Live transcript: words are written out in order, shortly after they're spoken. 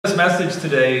This message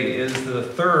today is the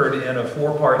third in a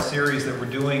four-part series that we're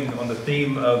doing on the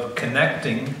theme of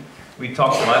connecting. We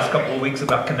talked the last couple of weeks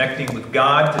about connecting with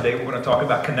God. Today we're going to talk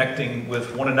about connecting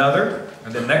with one another.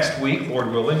 And then next week,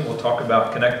 Lord willing, we'll talk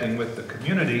about connecting with the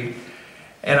community.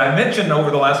 And I mentioned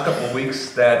over the last couple of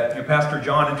weeks that your Pastor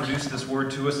John introduced this word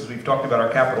to us as we've talked about our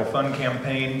Capital Fund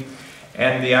campaign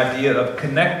and the idea of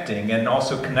connecting, and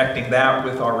also connecting that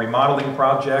with our remodeling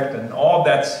project, and all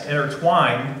that's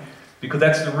intertwined. Because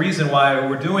that's the reason why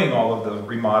we're doing all of the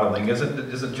remodeling.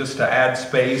 Isn't just to add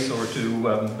space or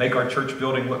to make our church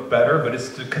building look better, but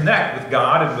it's to connect with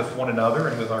God and with one another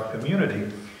and with our community.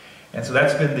 And so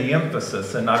that's been the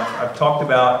emphasis. And I've talked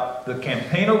about the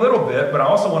campaign a little bit, but I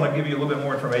also want to give you a little bit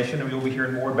more information, and you'll be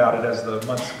hearing more about it as the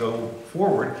months go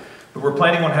forward. But we're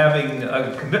planning on having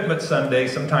a commitment Sunday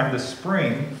sometime this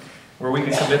spring, where we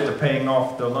can commit to paying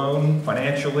off the loan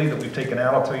financially that we've taken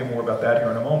out. I'll tell you more about that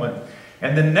here in a moment.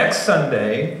 And then next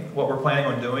Sunday, what we're planning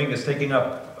on doing is taking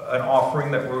up an offering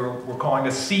that we're calling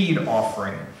a seed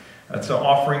offering. It's an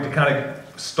offering to kind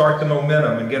of start the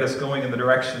momentum and get us going in the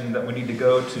direction that we need to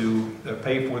go to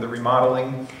pay for the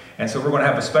remodeling. And so we're going to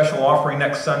have a special offering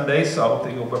next Sunday, so I hope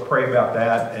that you'll pray about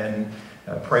that and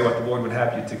pray what the Lord would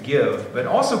have you to give. But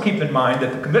also keep in mind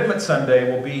that the Commitment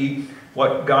Sunday will be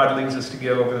what God leads us to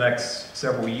give over the next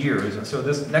several years. And so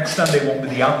this next Sunday won't be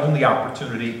the only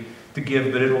opportunity to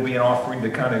give, but it will be an offering to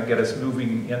kind of get us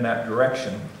moving in that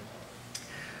direction.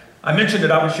 I mentioned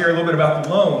that I would share a little bit about the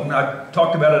loan. I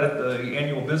talked about it at the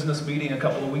annual business meeting a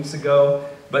couple of weeks ago,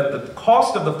 but the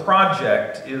cost of the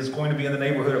project is going to be in the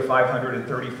neighborhood of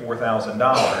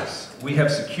 $534,000. We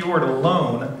have secured a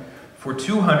loan for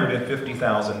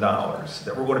 $250,000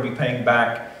 that we're going to be paying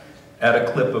back at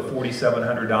a clip of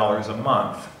 $4,700 a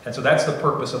month. And so that's the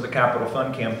purpose of the Capital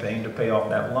Fund campaign, to pay off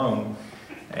that loan.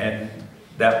 And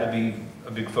that will be a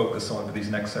big focus on for these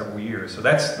next several years. So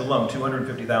that's the loan,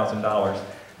 $250,000.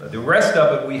 The rest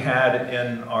of it we had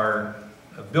in our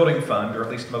building fund, or at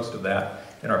least most of that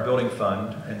in our building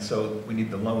fund, and so we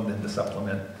need the loan then to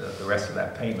supplement the rest of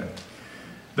that payment.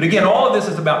 But again, all of this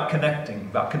is about connecting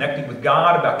with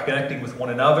God, about connecting with one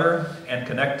another, and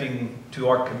connecting to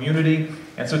our community.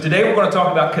 And so today we're going to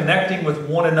talk about connecting with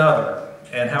one another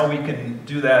and how we can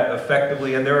do that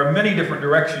effectively. And there are many different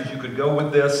directions you could go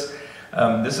with this.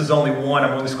 This is only one.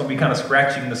 I'm just going to be kind of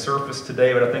scratching the surface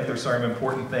today, but I think there's some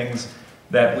important things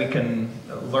that we can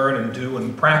learn and do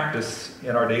and practice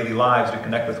in our daily lives to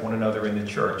connect with one another in the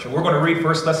church. And we're going to read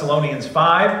 1 Thessalonians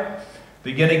 5,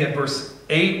 beginning at verse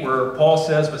 8, where Paul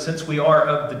says, "But since we are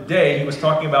of the day," he was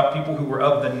talking about people who were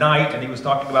of the night, and he was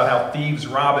talking about how thieves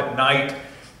rob at night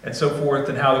and so forth,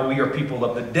 and how we are people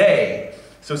of the day.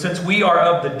 So since we are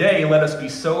of the day, let us be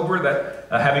sober, that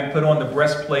having put on the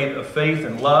breastplate of faith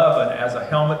and love, and as a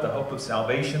helmet the hope of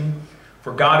salvation.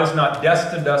 For God has not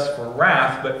destined us for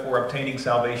wrath, but for obtaining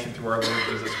salvation through our Lord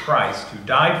Jesus Christ, who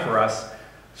died for us,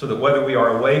 so that whether we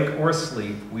are awake or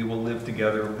asleep, we will live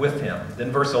together with him.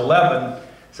 Then verse 11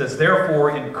 says,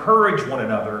 "Therefore encourage one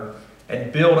another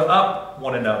and build up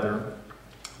one another,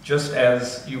 just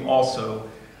as you also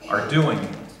are doing."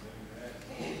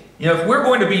 You know, if we're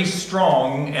going to be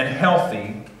strong and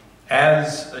healthy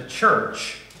as a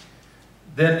church,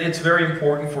 then it's very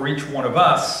important for each one of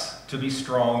us to be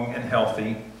strong and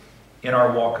healthy in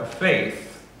our walk of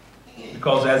faith.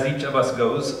 Because as each of us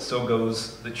goes, so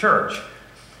goes the church.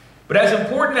 But as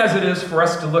important as it is for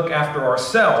us to look after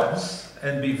ourselves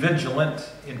and be vigilant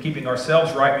in keeping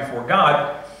ourselves right before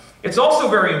God, it's also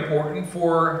very important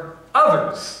for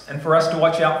others and for us to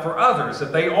watch out for others,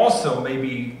 that they also may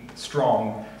be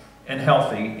strong and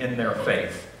healthy in their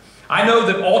faith. I know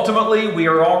that ultimately we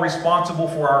are all responsible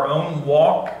for our own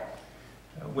walk.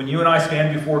 When you and I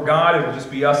stand before God, it will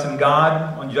just be us and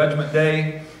God on Judgment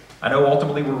Day. I know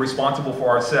ultimately we're responsible for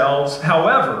ourselves.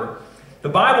 However, the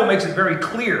Bible makes it very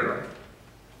clear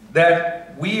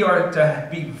that we are to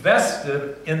be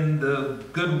vested in the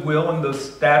goodwill and the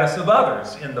status of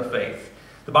others in the faith.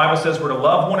 The Bible says we're to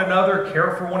love one another,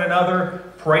 care for one another,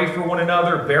 pray for one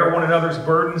another, bear one another's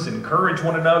burdens, encourage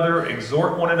one another,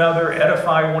 exhort one another,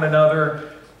 edify one another.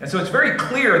 And so it's very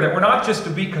clear that we're not just to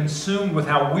be consumed with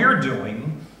how we're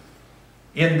doing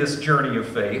in this journey of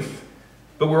faith,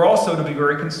 but we're also to be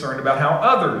very concerned about how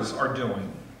others are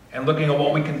doing and looking at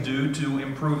what we can do to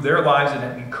improve their lives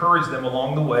and encourage them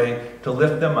along the way, to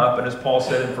lift them up. And as Paul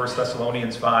said in 1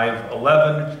 Thessalonians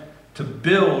 5:11, to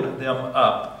build them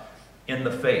up in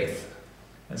the faith.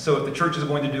 And so if the church is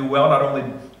going to do well, not only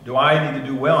do I need to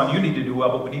do well and you need to do well,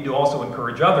 but we need to also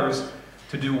encourage others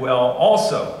to do well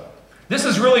also. This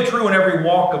is really true in every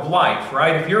walk of life,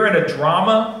 right? If you're in a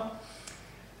drama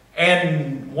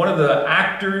and one of the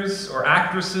actors or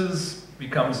actresses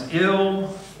becomes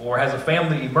ill or has a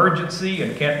family emergency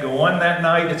and can't go on that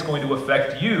night, it's going to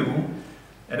affect you,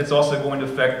 and it's also going to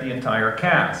affect the entire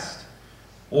cast.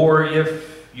 Or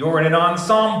if you're in an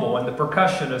ensemble and the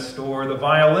percussionist or the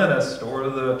violinist or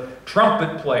the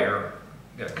trumpet player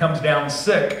comes down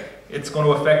sick, it's going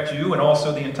to affect you and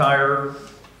also the entire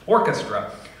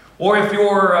orchestra. Or if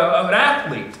you're an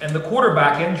athlete and the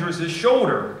quarterback injures his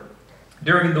shoulder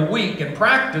during the week in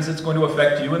practice, it's going to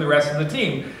affect you and the rest of the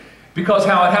team. Because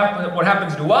what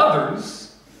happens to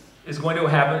others is going to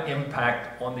have an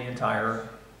impact on the entire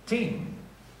team.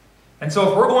 And so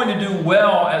if we're going to do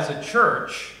well as a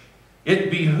church,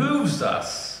 it behooves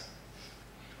us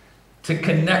to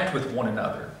connect with one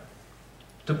another,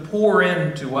 to pour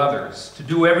into others, to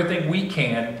do everything we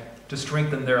can to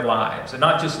strengthen their lives, and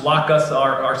not just lock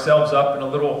ourselves up in a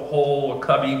little hole or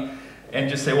cubby and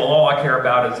just say, well, all I care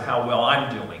about is how well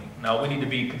I'm doing. No, we need to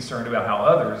be concerned about how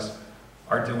others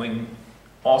are doing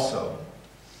also.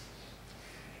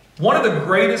 One of the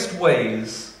greatest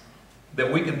ways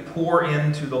that we can pour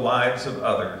into the lives of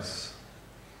others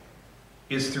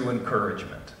is through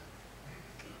encouragement.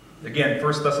 Again,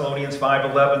 1 Thessalonians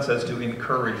 5:11 says to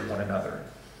encourage one another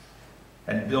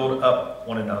and build up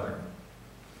one another.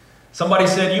 Somebody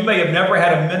said, you may have never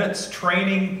had a minute's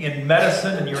training in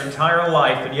medicine in your entire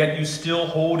life, and yet you still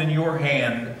hold in your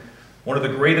hand one of the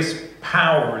greatest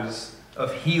powers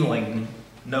of healing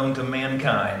known to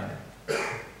mankind.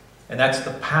 And that's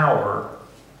the power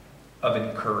of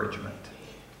encouragement.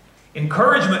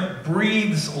 Encouragement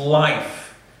breathes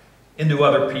life into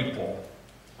other people.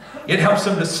 It helps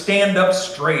them to stand up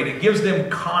straight. It gives them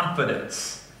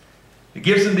confidence. It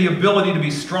gives them the ability to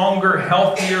be stronger,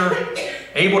 healthier,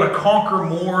 able to conquer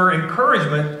more.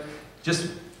 Encouragement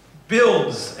just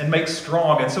builds and makes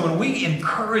strong. And so when we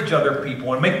encourage other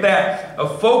people and make that a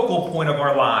focal point of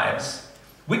our lives,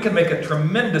 we can make a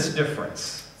tremendous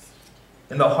difference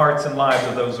in the hearts and lives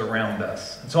of those around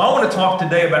us. And so I want to talk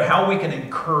today about how we can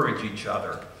encourage each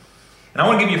other. And I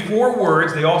want to give you 4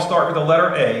 words. They all start with the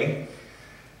letter A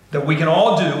that we can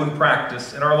all do and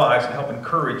practice in our lives to help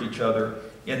encourage each other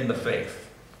in the faith.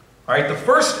 All right, the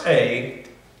first A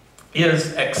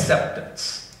is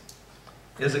acceptance.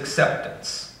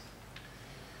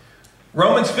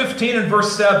 Romans 15 and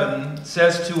verse 7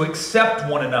 says to accept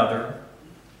one another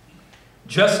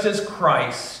just as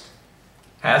Christ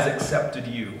has accepted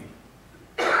you.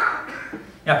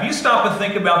 Now, if you stop and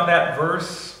think about that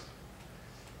verse,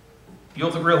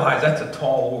 you'll realize that's a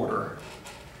tall order.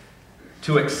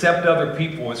 To accept other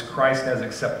people as Christ has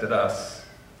accepted us.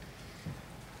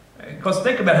 Because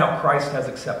think about how Christ has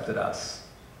accepted us.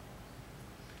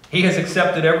 He has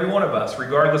accepted every one of us,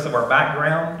 regardless of our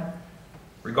background,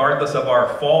 regardless of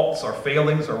our faults, our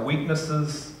failings, our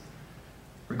weaknesses,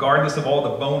 regardless of all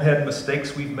the bonehead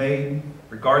mistakes we've made,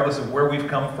 regardless of where we've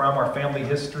come from, our family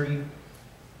history.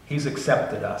 He's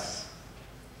accepted us.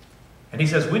 And he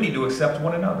says we need to accept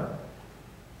one another,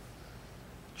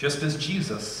 just as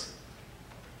Jesus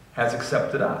has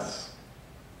accepted us.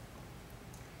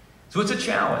 So it's a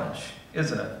challenge,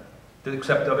 isn't it, to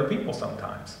accept other people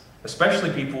sometimes,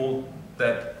 especially people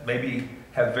that maybe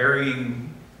have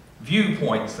varying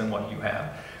viewpoints than what you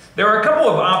have. There are a couple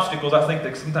of obstacles I think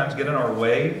that sometimes get in our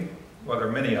way. Well, there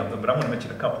are many of them, but I'm going to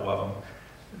mention a couple of them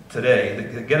today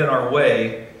that get in our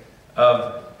way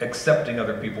of accepting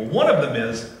other people. One of them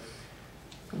is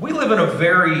we live in a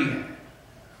very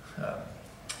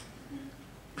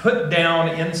put-down,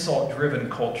 insult-driven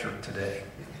culture today.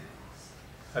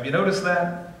 Have you noticed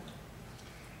that?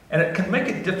 And it can make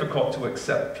it difficult to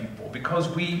accept people because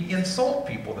we insult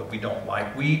people that we don't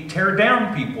like. We tear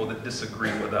down people that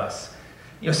disagree with us.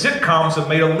 You know, sitcoms have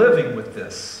made a living with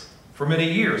this for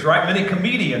many years, right? Many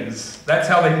comedians, that's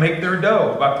how they make their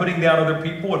dough, by putting down other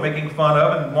people and making fun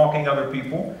of and mocking other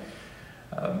people.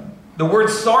 The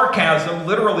word sarcasm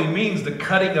literally means the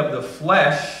cutting of the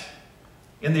flesh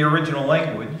in the original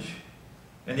language,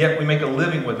 and yet we make a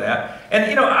living with that. And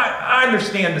you know, I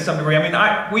understand to some degree. I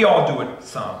mean, we all do it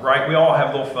some, right? We all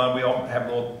have a little fun. We all have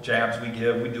little jabs we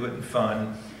give. We do it in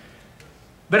fun.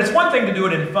 But it's one thing to do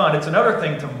it in fun. It's another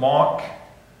thing to mock,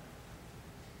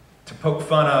 to poke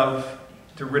fun of,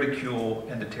 to ridicule,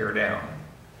 and to tear down.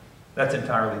 That's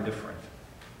entirely different.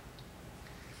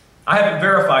 I haven't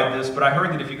verified this, but I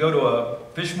heard that if you go to a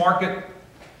fish market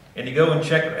and you go and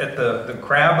check at the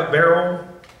crab barrel,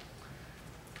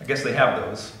 I guess they have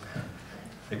those.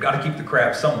 They've got to keep the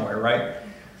crab somewhere, right?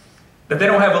 That they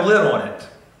don't have a lid on it.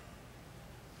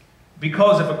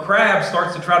 Because if a crab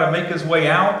starts to try to make his way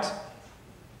out,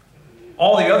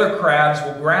 all the other crabs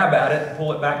will grab at it and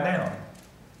pull it back down.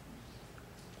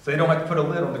 So they don't have to put a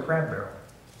lid on the crab barrel.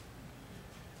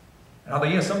 And I'll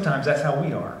tell you, sometimes that's how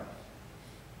we are.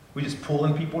 We're just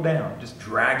pulling people down, just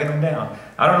dragging them down.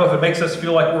 I don't know if it makes us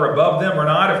feel like we're above them or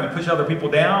not, if we push other people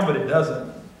down, but it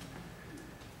doesn't.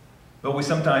 But we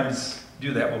sometimes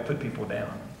do that. We'll put people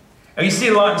down. And you see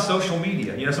it a lot in social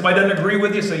media. You know, somebody doesn't agree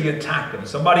with you, so you attack them.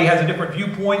 Somebody has a different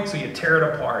viewpoint, so you tear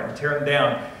it apart and tear them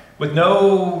down with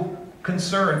no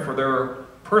concern for their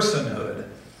personhood.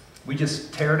 We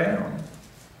just tear down.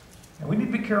 And we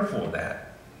need to be careful of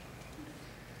that.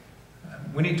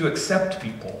 We need to accept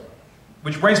people.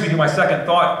 Which brings me to my second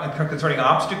thought concerning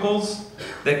obstacles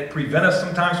that prevent us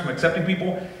sometimes from accepting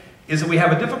people, is that we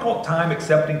have a difficult time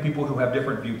accepting people who have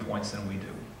different viewpoints than we do.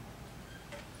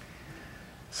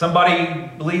 Somebody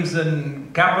believes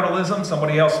in capitalism,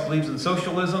 somebody else believes in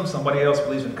socialism, somebody else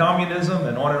believes in communism,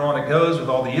 and on it goes with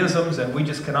all the isms, and we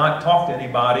just cannot talk to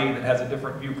anybody that has a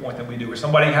different viewpoint than we do. Or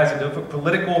somebody has a different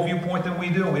political viewpoint than we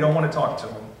do, and we don't want to talk to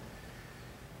them.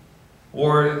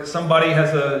 Or somebody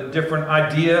has a different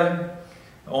idea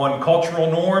on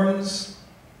cultural norms,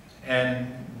 and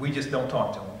we just don't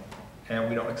talk to them, and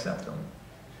we don't accept them.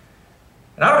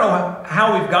 And I don't know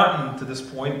how we've gotten to this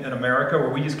point in America where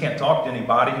we just can't talk to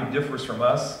anybody who differs from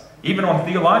us, even on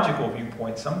theological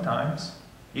viewpoints sometimes.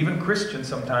 Even Christians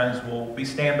sometimes will be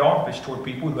standoffish toward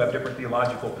people who have different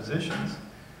theological positions.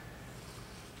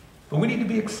 But we need to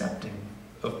be accepting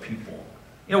of people.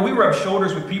 You know, we rub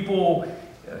shoulders with people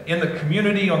in the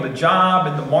community, on the job,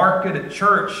 in the market, at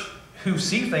church, who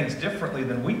see things differently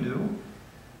than we do,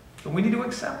 but we need to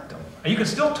accept them. And you can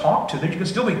still talk to them. You can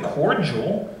still be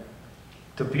cordial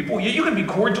to people. You can be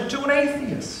cordial to an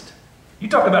atheist. You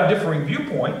talk about differing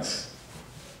viewpoints.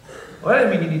 Well, that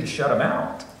doesn't mean you need to shut them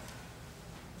out.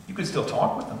 You can still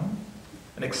talk with them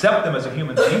and accept them as a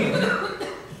human being.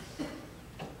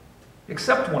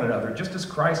 Accept one another just as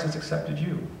Christ has accepted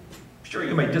you. Sure,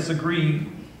 you may disagree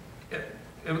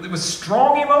with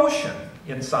strong emotion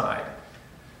inside,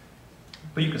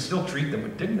 but you can still treat them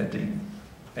with dignity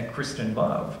and Christian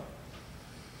love.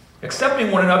 Accepting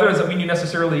one another doesn't mean you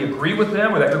necessarily agree with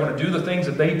them or that they're going to do the things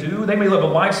that they do. They may live a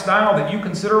lifestyle that you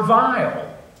consider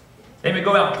vile. They may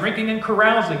go out drinking and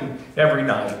carousing every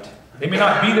night. They may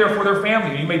not be there for their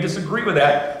family. You may disagree with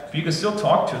that, but you can still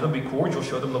talk to them, be cordial,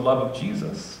 show them the love of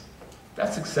Jesus.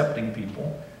 That's accepting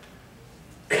people.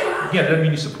 Again, it doesn't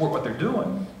mean you support what they're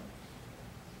doing,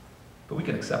 but we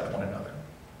can accept one another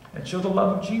and show the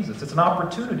love of Jesus. It's an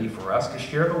opportunity for us to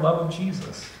share the love of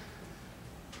Jesus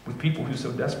with people who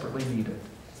so desperately need it.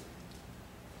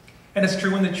 And it's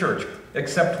true in the church.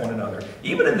 Accept one another.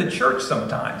 Even in the church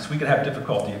sometimes we can have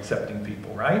difficulty accepting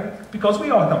people, right? Because we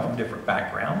all come from different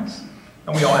backgrounds,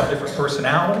 and we all have different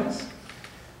personalities.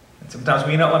 And sometimes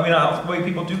we may not like the way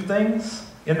people do things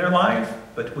in their life,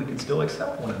 but we can still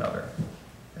accept one another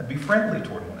and be friendly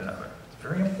toward one another. It's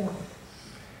very important.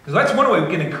 Because that's one way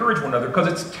we can encourage one another, because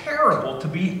it's terrible to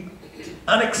be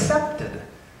unaccepted,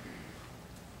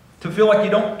 to feel like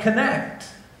you don't connect,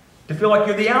 to feel like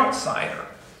you're the outsider.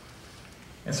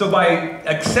 And so by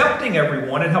accepting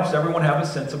everyone, it helps everyone have a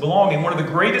sense of belonging. One of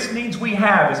the greatest needs we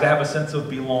have is to have a sense of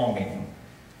belonging.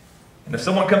 And if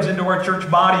someone comes into our church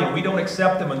body and we don't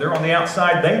accept them and they're on the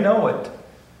outside, they know it.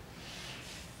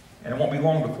 And it won't be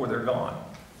long before they're gone.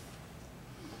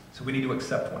 So we need to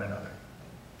accept one another.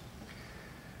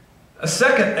 A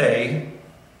second A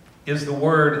is the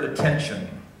word attention.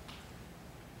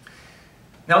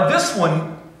 Now this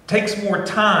one takes more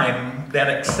time than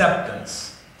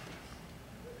acceptance,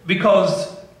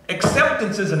 because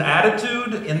acceptance is an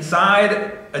attitude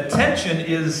inside, attention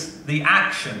is the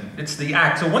action. It's the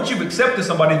act. So once you've accepted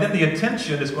somebody, then the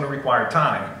attention is going to require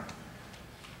time.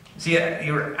 See,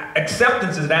 your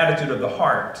acceptance is an attitude of the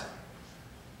heart,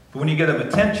 but when you give them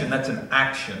attention, that's an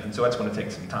action, and so that's going to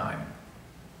take some time.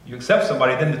 You accept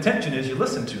somebody, then the attention is you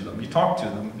listen to them, you talk to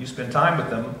them, you spend time with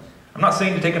them. I'm not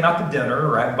saying to take them out to dinner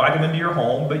or invite them into your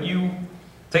home, but you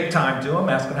take time to them,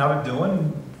 ask them how they're doing,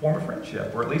 and form a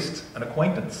friendship, or at least an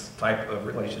acquaintance type of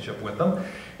relationship with them.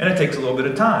 And it takes a little bit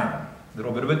of time, a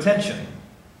little bit of attention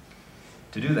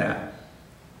to do that.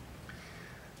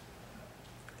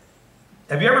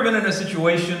 Have you ever been in a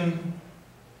situation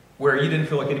where you didn't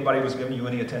feel like anybody was giving you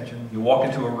any attention? You walk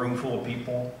into a room full of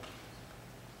people,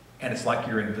 and it's like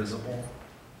you're invisible.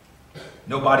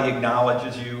 Nobody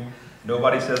acknowledges you.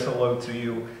 Nobody says hello to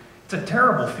you. It's a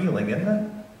terrible feeling, isn't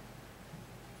it?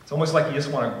 It's almost like you just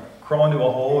want to crawl into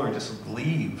a hole or just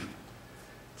leave.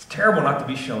 It's terrible not to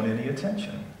be shown any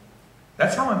attention.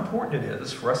 That's how important it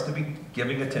is for us to be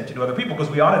giving attention to other people,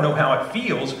 because we ought to know how it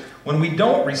feels when we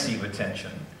don't receive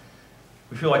attention.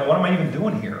 We feel like, what am I even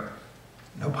doing here?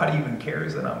 Nobody even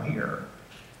cares that I'm here.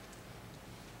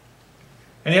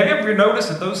 And have you ever noticed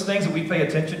that those things that we pay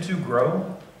attention to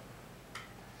grow?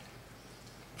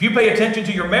 If you pay attention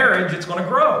to your marriage, it's going to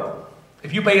grow.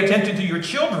 If you pay attention to your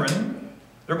children,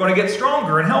 they're going to get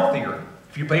stronger and healthier.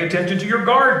 If you pay attention to your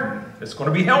garden, it's going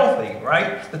to be healthy,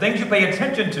 right? The things you pay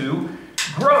attention to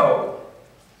grow.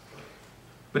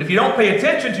 But if you don't pay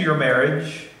attention to your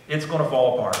marriage, it's going to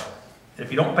fall apart. If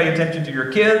you don't pay attention to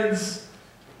your kids,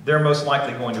 they're most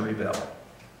likely going to rebel.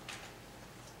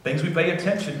 Things we pay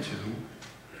attention to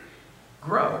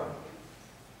grow.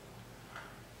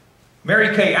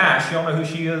 Mary Kay Ash, y'all know who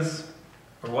she is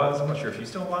or was? I'm not sure if she's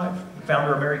still alive. The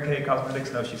founder of Mary Kay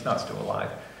Cosmetics? No, she's not still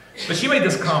alive. But she made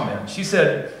this comment. She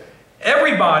said,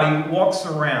 everybody walks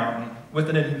around with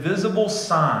an invisible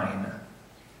sign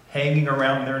hanging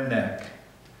around their neck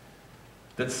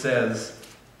that says,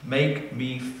 make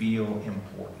me feel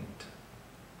important.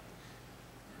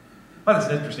 Well, that's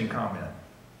an interesting comment.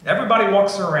 Everybody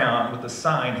walks around with a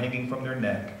sign hanging from their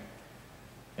neck,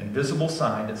 invisible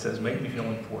sign that says, make me feel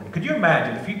important. Could you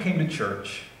imagine if you came to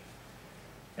church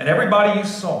and everybody you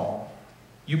saw,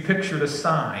 you pictured a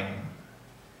sign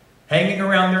hanging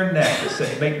around their neck that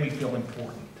said, make me feel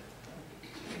important?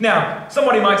 Now,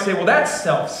 somebody might say, well, that's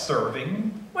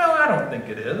self-serving. Well, I don't think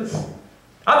it is.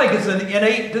 I think it's an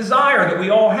innate desire that we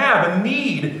all have, a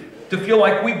need to feel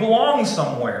like we belong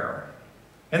somewhere,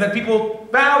 and that people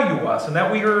value us, and that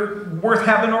we are worth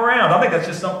having around. I think that's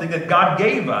just something that God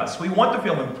gave us. We want to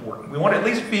feel important. We want to at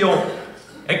least feel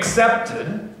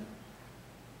accepted,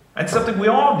 and something we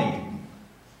all need.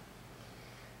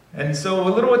 And so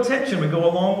a little attention would go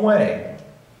a long way.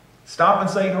 Stop and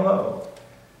say hello.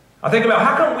 I think about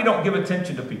how come we don't give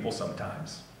attention to people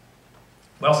sometimes.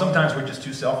 Well, sometimes we're just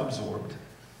too self-absorbed.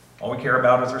 All we care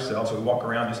about is ourselves, so we walk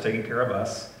around just taking care of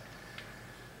us.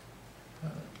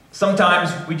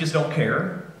 Sometimes we just don't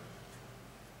care.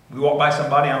 We walk by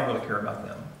somebody, I don't really care about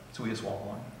them, so we just walk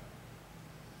on.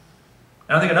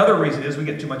 And I think another reason is we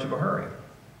get too much of a hurry.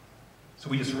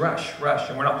 So we just rush,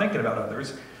 and we're not thinking about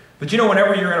others. But you know,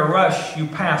 whenever you're in a rush, you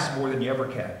pass more than you ever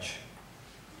catch.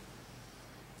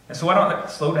 And so why don't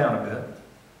slow down a bit?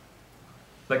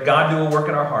 Let God do a work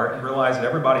in our heart and realize that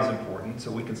everybody's important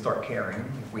so we can start caring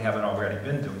if we haven't already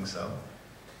been doing so.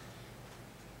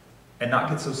 And not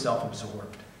get so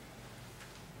self-absorbed.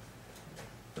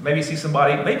 But maybe you see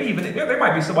somebody, maybe even, there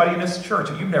might be somebody in this church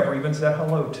that you've never even said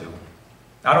hello to.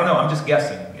 I don't know, I'm just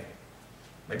guessing.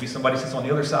 Maybe somebody sits on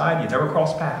the other side, you never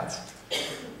cross paths.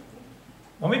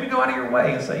 Well, maybe go out of your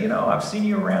way and say, you know, I've seen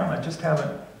you around, I just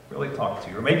haven't really talked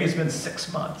to you. Or maybe it's been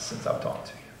 6 months since I've talked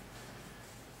to you.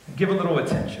 And give a little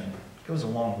attention. It goes a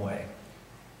long way.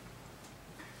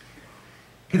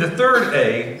 Okay, the third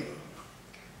A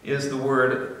is the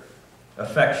word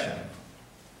affection.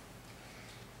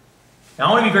 Now,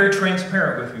 I want to be very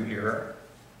transparent with you here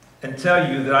and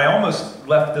tell you that I almost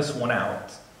left this one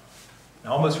out. I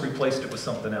almost replaced it with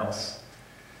something else.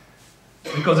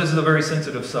 Because this is a very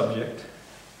sensitive subject.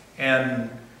 And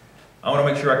I want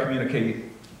to make sure I communicate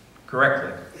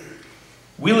correctly.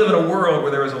 We live in a world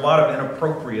where there is a lot of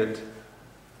inappropriate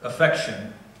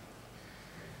affection.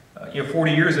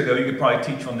 40 years ago, you could probably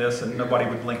teach on this and nobody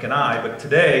would blink an eye. But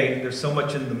today, there's so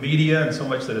much in the media and so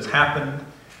much that has happened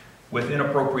with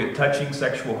inappropriate touching,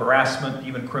 sexual harassment,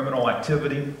 even criminal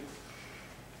activity.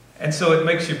 And so it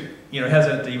makes you,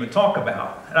 hesitant to even talk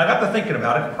about. And I got to thinking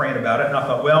about it and praying about it, and I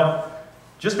thought, well,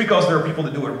 just because there are people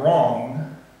that do it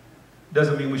wrong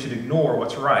doesn't mean we should ignore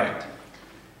what's right.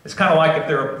 It's kind of like if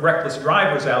there are reckless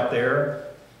drivers out there,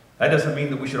 that doesn't mean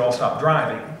that we should all stop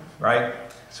driving, right?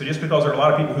 So just because there are a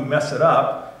lot of people who mess it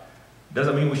up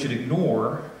doesn't mean we should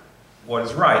ignore what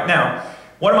is right. Now,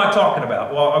 what am I talking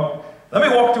about? Well, let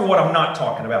me walk through what I'm not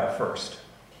talking about first.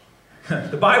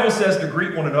 The Bible says to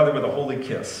greet one another with a holy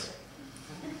kiss.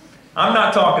 I'm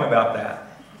not talking about that.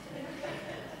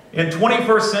 In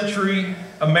 21st century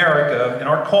America, in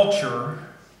our culture,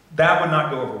 that would not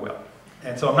go over well.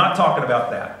 And so I'm not talking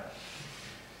about that.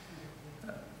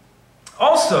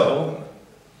 Also,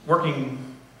 working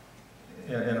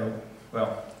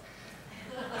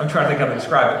I'm trying to think how to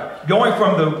describe it. Going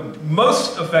from the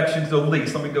most affection to the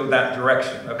least, let me go that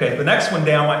direction. Okay, the next one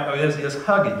down is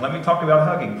hugging. Let me talk about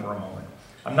hugging for a moment.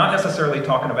 I'm not necessarily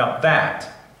talking about that.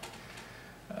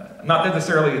 Not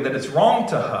necessarily that it's wrong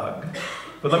to hug,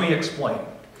 but let me explain.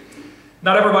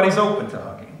 Not everybody's open to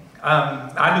hugging.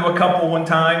 I knew a couple one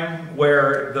time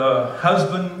where the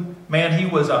husband, man, he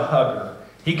was a hugger.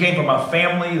 He came from a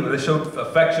family that showed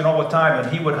affection all the time,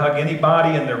 and he would hug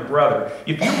anybody and their brother.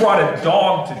 If you brought a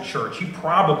dog to church, he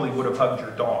probably would have hugged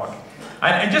your dog.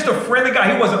 And just a friendly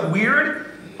guy. He wasn't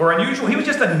weird or unusual. He was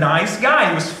just a nice guy.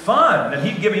 He was fun, and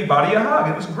he'd give anybody a hug.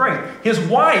 It was great. His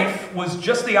wife was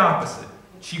just the opposite.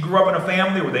 She grew up in a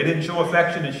family where they didn't show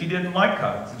affection, and she didn't like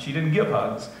hugs, and she didn't give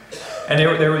hugs. And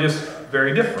they were just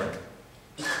very different.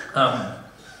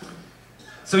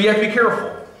 So you have to be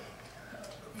careful.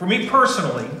 For me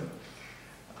personally,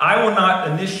 I will not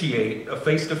initiate a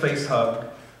face-to-face hug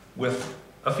with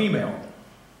a female.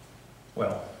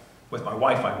 Well, with my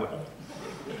wife I will.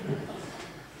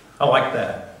 I like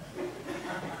that.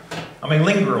 I may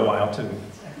linger a while too.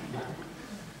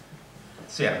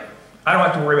 So yeah, I don't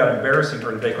have to worry about embarrassing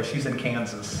her today because she's in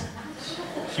Kansas.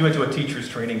 She went to a teacher's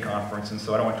training conference, and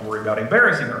so I don't have to worry about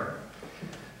embarrassing her.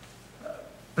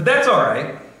 But that's all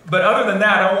right. But other than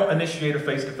that, I won't initiate a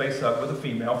face-to-face hug with a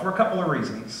female for a couple of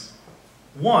reasons.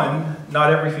 One,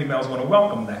 not every female is going to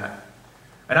welcome that.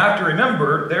 And I have to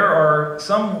remember, there are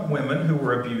some women who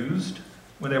were abused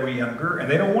when they were younger,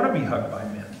 and they don't want to be hugged by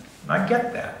men. And I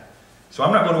get that. So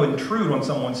I'm not going to intrude on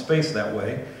someone's space that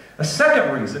way. A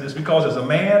second reason is because as a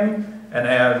man, and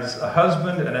as a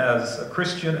husband, and as a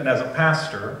Christian, and as a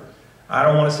pastor, I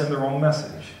don't want to send the wrong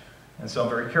message. And so I'm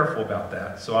very careful about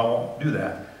that. So I won't do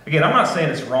that. Again, I'm not saying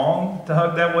it's wrong to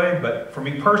hug that way, but for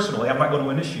me personally, I'm not going to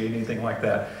initiate anything like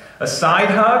that. A side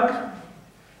hug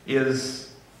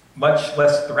is much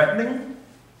less threatening,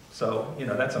 so,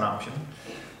 that's an option.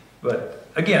 But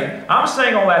again, I'm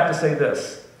saying all that to say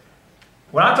this.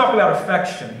 When I talk about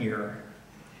affection here,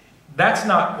 that's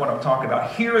not what I'm talking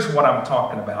about. Here's what I'm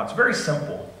talking about. It's very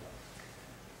simple.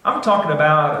 I'm talking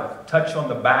about a touch on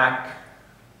the back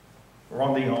or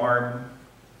on the arm.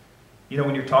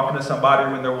 When you're talking to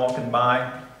somebody when they're walking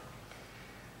by.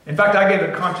 In fact, I gave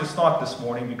it conscious thought this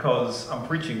morning because I'm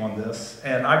preaching on this.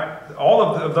 And all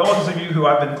of those of you who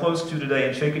I've been close to today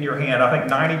and shaking your hand, I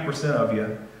think 90% of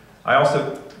you, I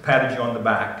also patted you on the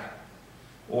back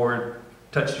or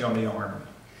touched you on the arm.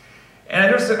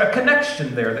 And there's a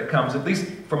connection there that comes, at least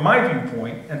from my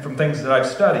viewpoint and from things that I've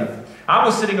studied. I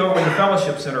was sitting over in the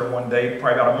fellowship center one day,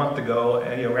 probably about a month ago,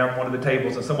 and around one of the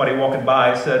tables, and somebody walking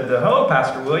by said, "Hello,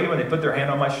 Pastor William," and they put their hand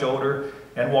on my shoulder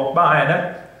and walked by, and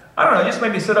that, I don't know, it just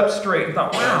made me sit up straight and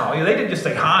thought, wow, they didn't just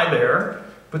say hi there,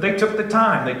 but they took the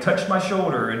time. They touched my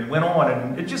shoulder and went on,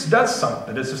 and it just does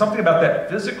something. There's something about that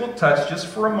physical touch just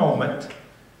for a moment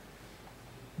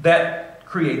that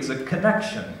creates a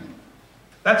connection.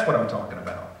 That's what I'm talking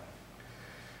about.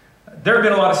 There have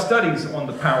been a lot of studies on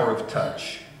the power of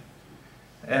touch.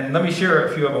 And let me share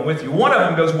a few of them with you. One of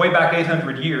them goes way back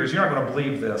 800 years. You're not going to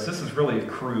believe this. This is really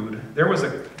crude. There was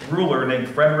a ruler named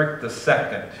Frederick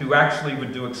II who actually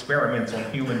would do experiments on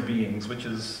human beings, which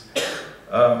is,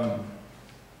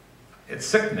 it's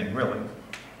sickening, really.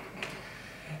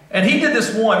 And he did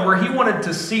this one where he wanted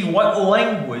to see what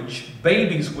language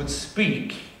babies would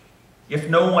speak if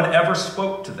no one ever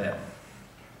spoke to them,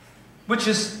 which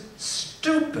is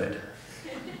stupid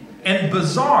and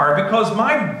bizarre, because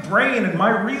my brain and my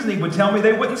reasoning would tell me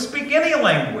they wouldn't speak any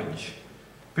language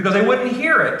because they wouldn't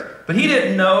hear it. But he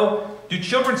didn't know, do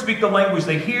children speak the language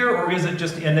they hear, or is it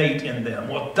just innate in them?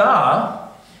 Well, duh.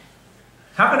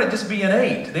 How can it just be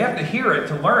innate? They have to hear it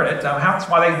to learn it. That's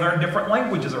why they learn different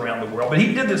languages around the world. But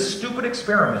he did this stupid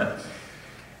experiment.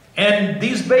 And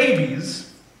these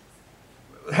babies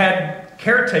had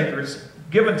caretakers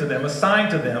given to them, assigned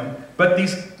to them, but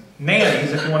these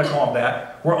nannies, if you want to call them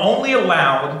that, were only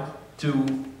allowed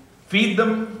to feed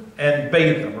them and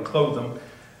bathe them or clothe them,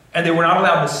 and they were not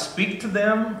allowed to speak to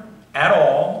them at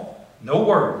all, no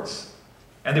words,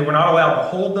 and they were not allowed to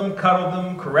hold them, cuddle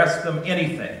them, caress them,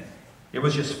 anything. It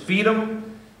was just feed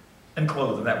them and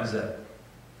clothe them. That was it.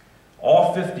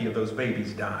 All 50 of those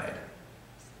babies died.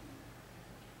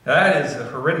 Now, that is a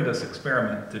horrendous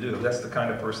experiment to do. That's the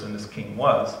kind of person this king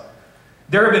was.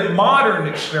 There have been modern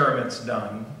experiments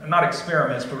done, not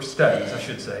experiments, but studies, I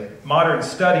should say, modern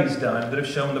studies done that have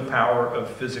shown the power of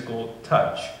physical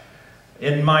touch.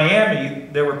 In Miami,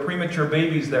 there were premature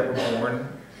babies that were born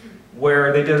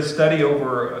where they did a study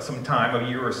over some time, a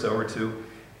year or so or two,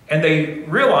 and they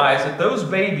realized that those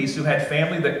babies who had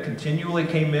family that continually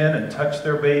came in and touched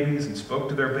their babies and spoke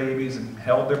to their babies and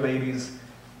held their babies,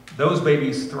 those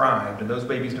babies thrived, and those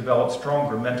babies developed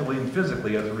stronger mentally and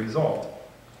physically as a result.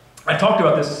 I talked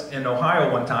about this in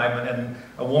Ohio one time, and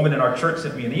a woman in our church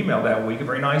sent me an email that week, a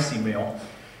very nice email.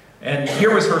 And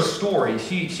here was her story.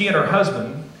 She and her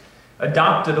husband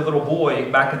adopted a little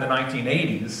boy back in the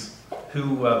 1980s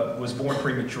who was born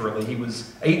prematurely. He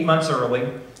was 8 months early.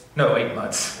 No, 8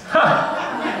 months. No.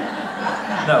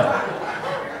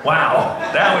 Wow,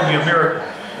 that would be a miracle.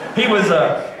 He was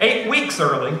 8 weeks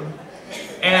early,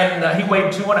 and he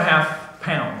weighed 2.5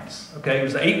 pounds. Okay, he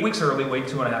was 8 weeks early, weighed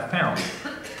 2.5 pounds.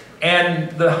 And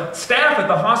the staff at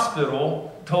the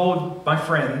hospital told my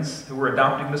friends who were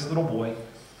adopting this little boy,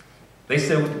 they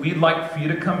said, "We'd like for you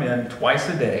to come in twice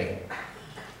a day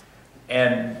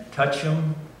and touch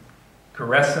him,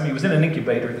 caress him. He was in an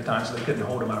incubator at the time, so they couldn't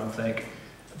hold him, I don't think.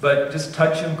 But just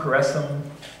touch him, caress him,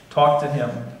 talk to him.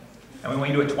 And we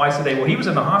want you to do it twice a day. Well, he was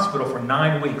in the hospital for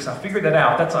 9 weeks. I figured that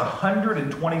out. That's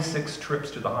 126 trips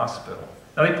to the hospital.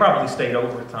 Now, they probably stayed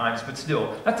over at times, but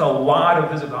still, that's a lot of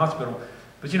visits to the hospital.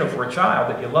 But, you know, for a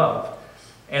child that you love.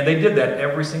 And they did that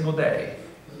every single day.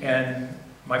 And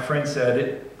my friend said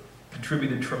it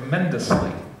contributed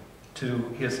tremendously to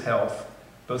his health,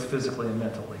 both physically and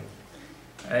mentally.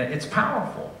 And it's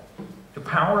powerful, the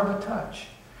power of a touch.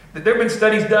 There have been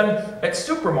studies done at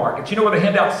supermarkets, you know, where they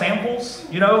hand out samples,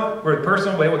 you know, where the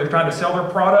person, where they're trying to sell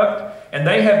their product, and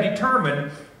they have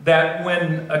determined that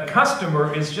when a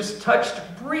customer is just touched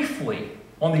briefly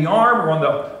on the arm or on the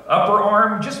upper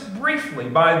arm, just briefly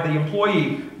by the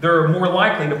employee, they're more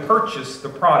likely to purchase the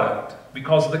product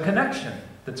because of the connection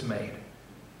that's made.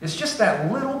 It's just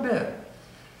that little bit.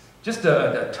 Just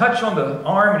a touch on the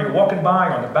arm when you're walking by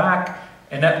or on the back,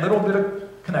 and that little bit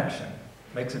of connection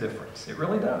makes a difference. It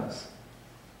really does.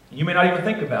 You may not even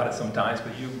think about it sometimes,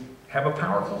 but you have a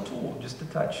powerful tool just to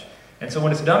touch. And so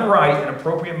when it's done right in an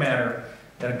appropriate manner,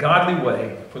 in a godly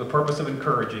way, for the purpose of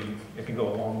encouraging, it can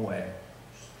go a long way.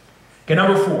 Okay,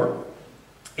 number 4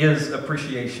 is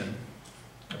appreciation.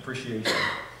 Appreciation.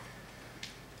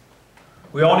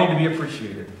 We all need to be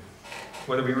appreciated,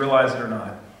 whether we realize it or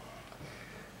not.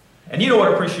 And you know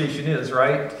what appreciation is,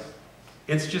 right?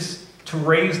 It's just to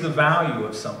raise the value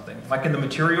of something. Like in the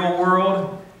material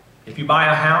world, if you buy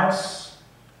a house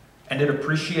and it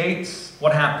appreciates,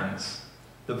 what happens?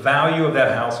 The value of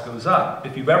that house goes up.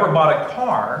 If you've ever bought a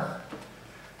car,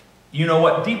 you know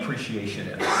what depreciation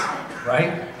is,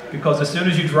 right? Because as soon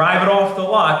as you drive it off the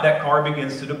lot, that car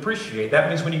begins to depreciate. That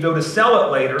means when you go to sell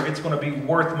it later, it's going to be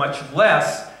worth much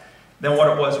less than what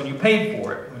it was when you paid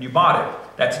for it, when you bought it.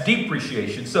 That's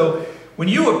depreciation. So when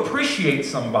you appreciate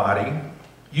somebody,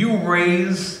 you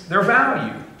raise their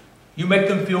value. You make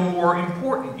them feel more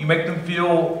important. You make them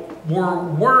feel more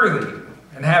worthy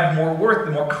and have more worth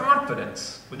and more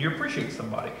confidence when you appreciate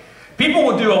somebody. People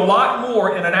will do a lot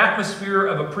more in an atmosphere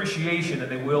of appreciation than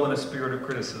they will in a spirit of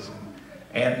criticism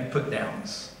and put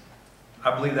downs.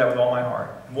 I believe that with all my heart.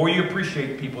 The more you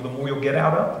appreciate people, the more you'll get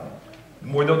out of them. The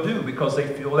more they'll do because they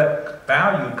feel that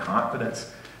value and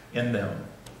confidence in them.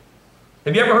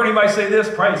 Have you ever heard anybody say this?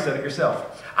 Probably said it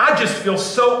yourself. I just feel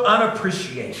so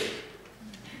unappreciated.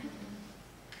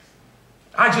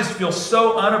 I just feel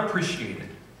so unappreciated.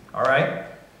 All right?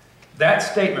 That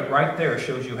statement right there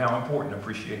shows you how important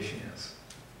appreciation is.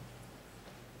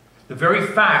 The very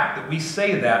fact that we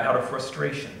say that out of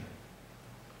frustration,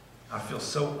 I feel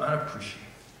so unappreciated.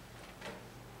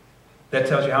 That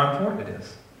tells you how important it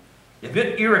is. If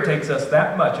it irritates us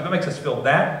that much, if it makes us feel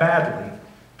that badly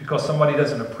because somebody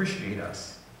doesn't appreciate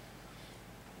us,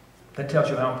 that tells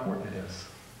you how important it is.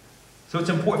 So it's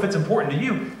important, if it's important to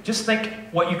you, just think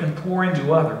what you can pour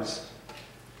into others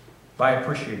by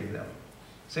appreciating them.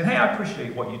 Saying, hey, I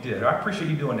appreciate what you did. I appreciate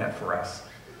you doing that for us.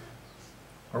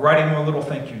 Or writing them a little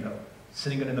thank you note,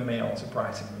 sending it in the mail and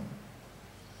surprising them.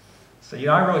 Say, you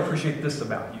know, I really appreciate this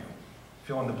about you.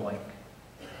 Fill in the blank.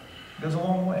 It goes a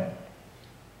long way.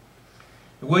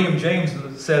 William James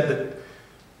said that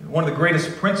one of the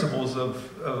greatest principles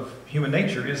of human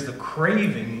nature is the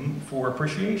craving for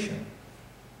appreciation.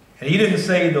 And he didn't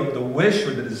say the wish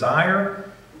or the desire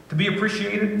to be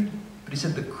appreciated, but he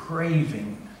said the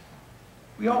craving.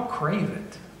 We all crave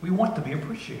it. We want to be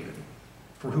appreciated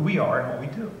for who we are and what we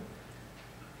do.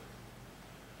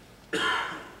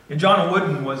 And John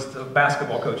Wooden was the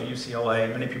basketball coach at UCLA.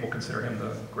 Many people consider him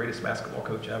the greatest basketball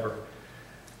coach ever.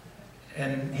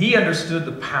 And he understood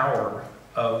the power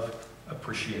of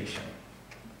appreciation.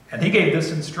 And he gave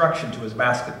this instruction to his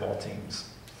basketball teams.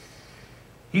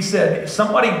 He said, if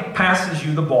somebody passes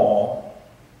you the ball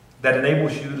that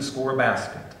enables you to score a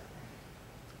basket,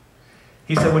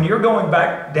 he said, when you're going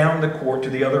back down the court to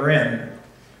the other end,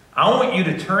 I want you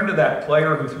to turn to that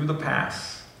player who threw the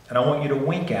pass, and I want you to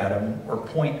wink at him or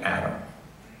point at him.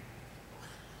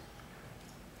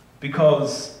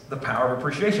 Because the power of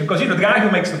appreciation. Because, you know, the guy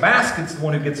who makes the basket's the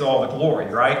one who gets all the glory,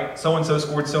 right? So-and-so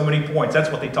scored so many points.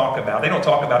 That's what they talk about. They don't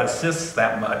talk about assists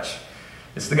that much.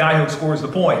 It's the guy who scores the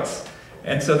points.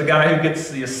 And so the guy who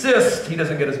gets the assist, he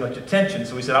doesn't get as much attention.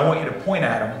 So he said, I want you to point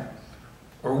at him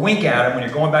or wink at him when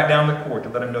you're going back down the court to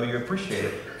let him know you appreciate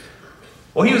it.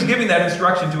 Well, he was giving that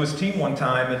instruction to his team one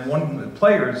time, and one of the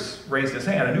players raised his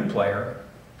hand, a new player,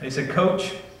 and he said,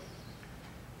 Coach,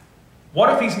 what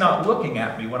if he's not looking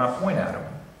at me when I point at him?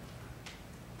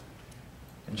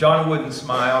 And John Wooden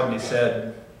smiled and he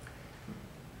said,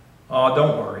 oh,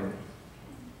 don't worry.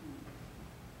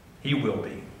 He will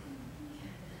be.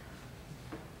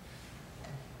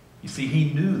 You see,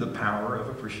 he knew the power of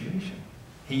appreciation.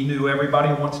 He knew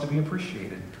everybody wants to be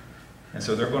appreciated. And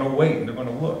so they're going to wait and they're going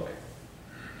to look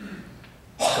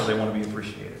because they want to be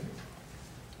appreciated.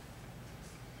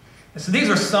 And so these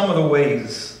are some of the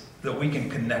ways that we can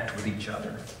connect with each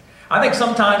other. I think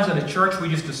sometimes in a church we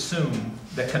just assume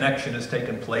that connection has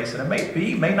taken place, and it may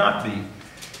be, may not be.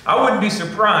 I wouldn't be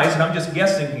surprised, and I'm just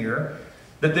guessing here,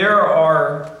 that there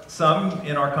are some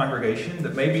in our congregation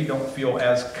that maybe don't feel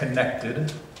as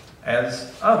connected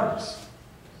as others.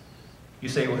 You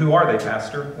say, well, who are they,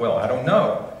 Pastor? Well, I don't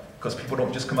know, because people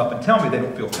don't just come up and tell me they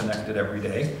don't feel connected every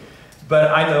day.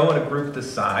 But I know in a group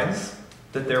this size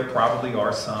that there probably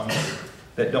are some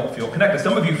that don't feel connected.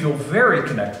 Some of you feel very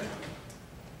connected.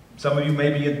 Some of you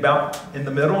may be about in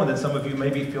the middle, and then some of you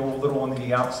maybe feel a little on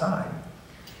the outside.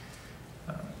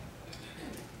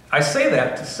 I say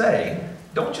that to say,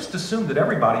 don't just assume that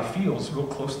everybody feels real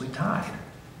closely tied.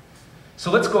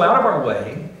 So let's go out of our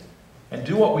way and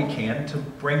do what we can to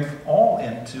bring all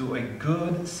into a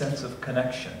good sense of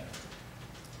connection.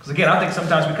 Because again, I think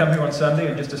sometimes we come here on Sunday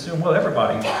and just assume, well,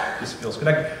 everybody just feels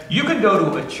connected. You can go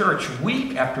to a church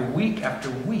week after week after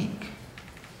week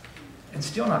and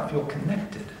still not feel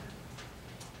connected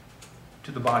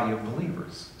to the body of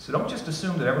believers. So don't just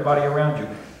assume that everybody around you,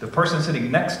 the person sitting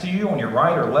next to you on your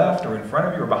right or left or in front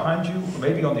of you or behind you, or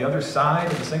maybe on the other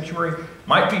side of the sanctuary,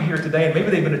 might be here today, and maybe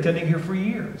they've been attending here for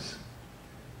years.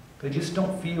 They just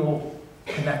don't feel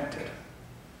connected.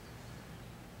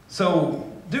 So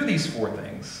do these 4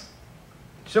 things.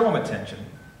 Show them attention.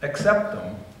 Accept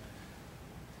them.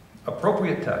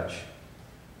 Appropriate touch.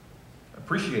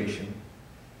 Appreciation.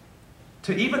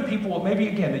 To even people, maybe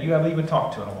again, that you haven't even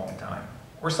talked to in a long time.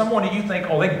 Or someone that you think,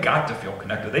 oh, they've got to feel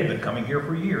connected. They've been coming here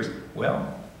for years.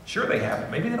 Well, sure they haven't.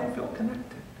 Maybe they don't feel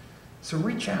connected. So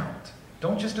reach out.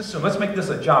 Don't just assume. Let's make this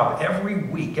a job every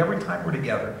week, every time we're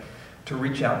together, to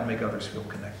reach out and make others feel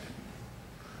connected.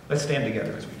 Let's stand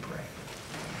together as we pray.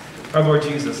 Our Lord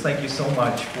Jesus, thank you so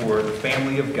much for the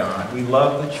family of God. We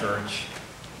love the church.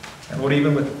 And Lord,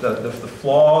 even with the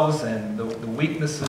flaws and the weaknesses